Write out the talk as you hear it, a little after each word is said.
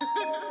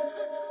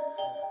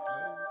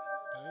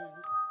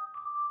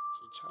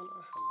tryna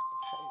have my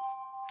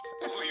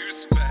baby. Oh, you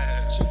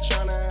smash. She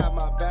tryna have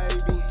my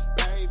baby.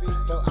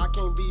 No, I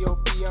can't be your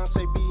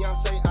Beyonce,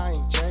 I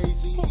ain't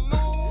Jay-Z.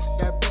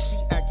 That bitch, she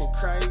acting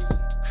crazy.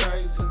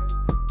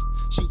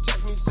 She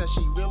text me, said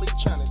she really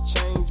tryna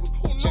change me.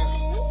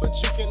 But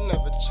you can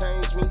never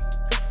change me.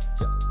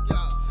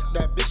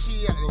 That bitch,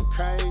 she acting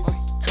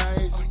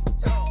crazy.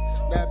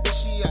 That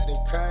bitch, she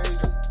acting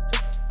crazy.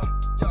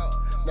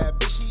 That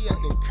bitch, she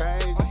acting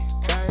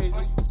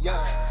crazy.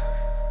 Yeah.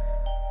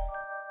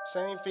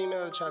 Same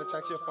female to try to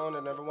text your phone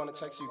and never want to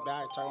text you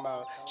back, talking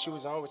about she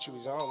was on what you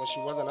was on when she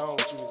wasn't on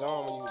what you was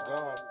on when you was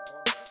gone.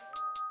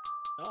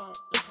 Y'all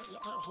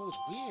hoes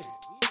weird.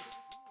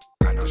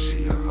 I know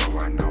she a hoe,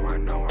 I know. I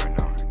know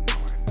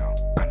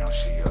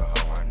she a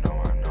hoe, I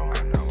know. I know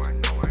she a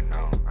hoe, I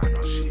know. I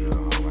know she a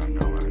hoe, I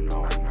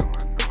know.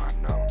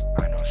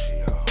 I know she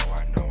a hoe,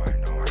 I know.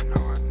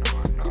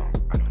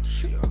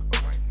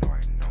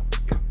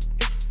 Yeah.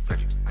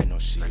 I know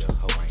she a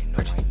hoe, I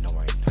know.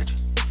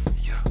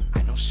 Yeah.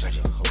 I know she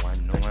a hoe, I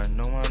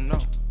know.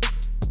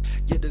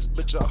 Yeah, this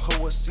bitch a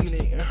hoe, I seen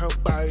it in her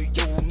bio.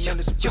 Yo, man,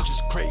 this bitch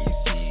is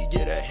crazy.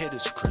 Yeah, that head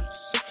is crazy.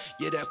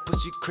 Yeah, that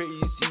pussy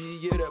crazy.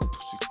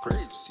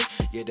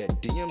 Yeah,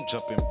 that DM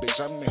jumping bitch,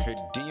 I'm in her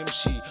DM.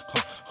 She,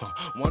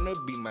 wanna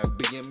be my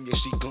BM, yeah,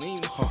 she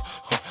gleam,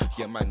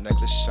 Yeah, my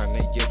necklace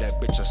shining, yeah, that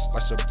bitch a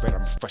slice of bread,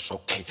 I'm fresh,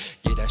 okay.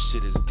 Yeah, that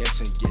shit is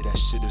dancing, yeah, that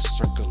shit is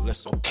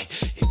circleless, okay.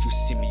 If you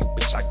see me,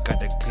 bitch, I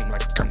gotta gleam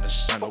like I'm the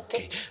sun,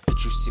 okay.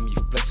 Bitch, you see me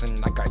flexing,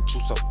 I got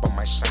juice up on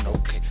my shine,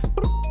 okay.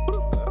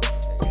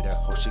 Yeah, that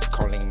hoe, she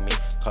calling me,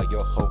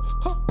 your hoe,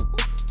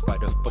 Why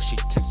the fuck she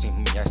texting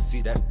me, I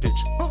see that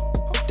bitch,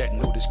 That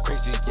note is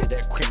crazy, yeah,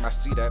 that cream, I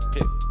see that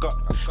pick up.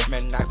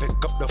 Man, I pick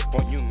up the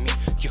phone, you mean,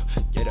 yeah,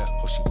 that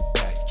hoe, she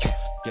bad, yeah,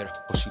 that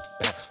hoe, she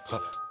bad,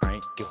 I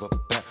ain't give her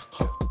back,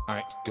 I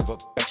ain't give her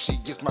back, she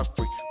is my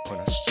free,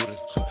 point shooter,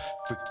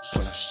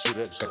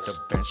 got the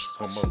bench,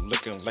 one more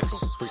looking like a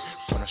free,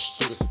 point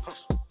shooter.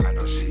 I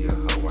know she a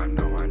hoe, I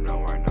know.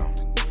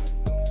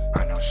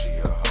 I know she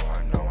a hoe,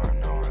 I know.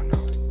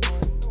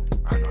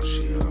 I know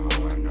she a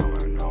hoe, I know.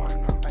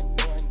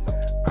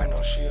 I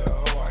know she a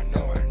hoe, I know.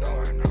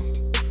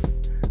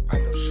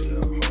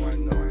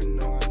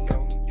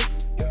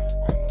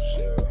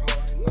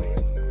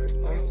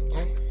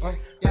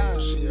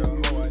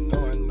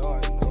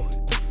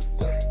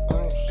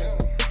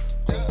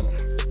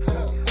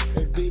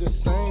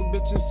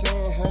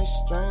 Saying hey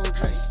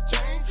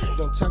stranger,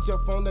 don't text your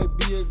phone, they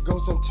be a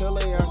ghost until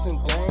they ass in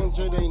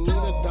danger. They need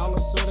 $1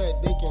 so that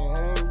they can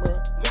hang, bruh.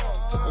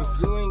 If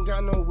you ain't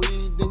got no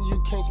weed, then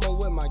you can't smoke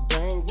with my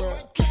gang, bruh.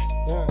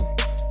 Yeah,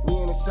 we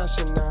in a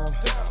session now,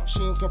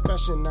 she in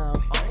confession now,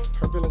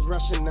 her feelings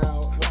rushing now.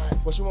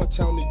 What you wanna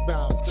tell me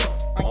about?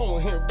 I don't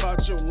wanna hear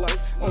about your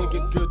life, only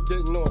get good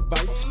dick, no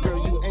advice. Girl,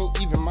 you ain't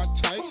even my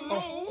type.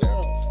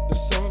 The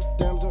same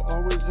damsel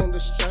always in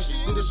distress.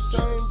 Be the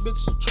same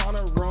bitch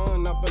tryna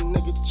run up a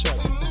nigga check.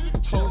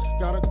 Clothes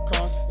got a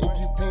cost, if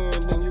you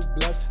paying then you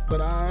blessed.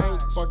 But I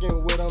ain't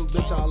fucking with them,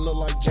 bitch, I look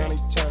like Johnny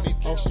Test.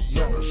 Oh,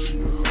 yeah. I know she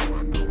a hoe,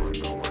 I know.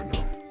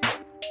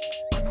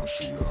 I know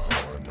she a hoe,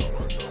 I know.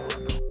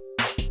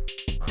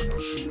 I know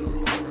she a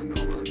hoe, I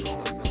know.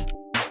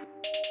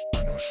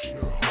 I know she a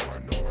hoe, I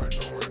know.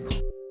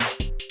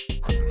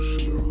 I know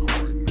she a hoe,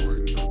 I know.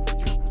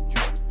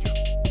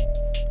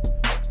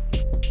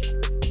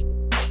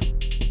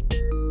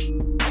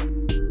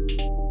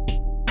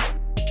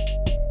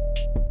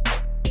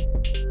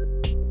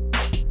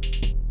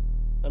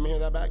 Let me hear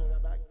that back.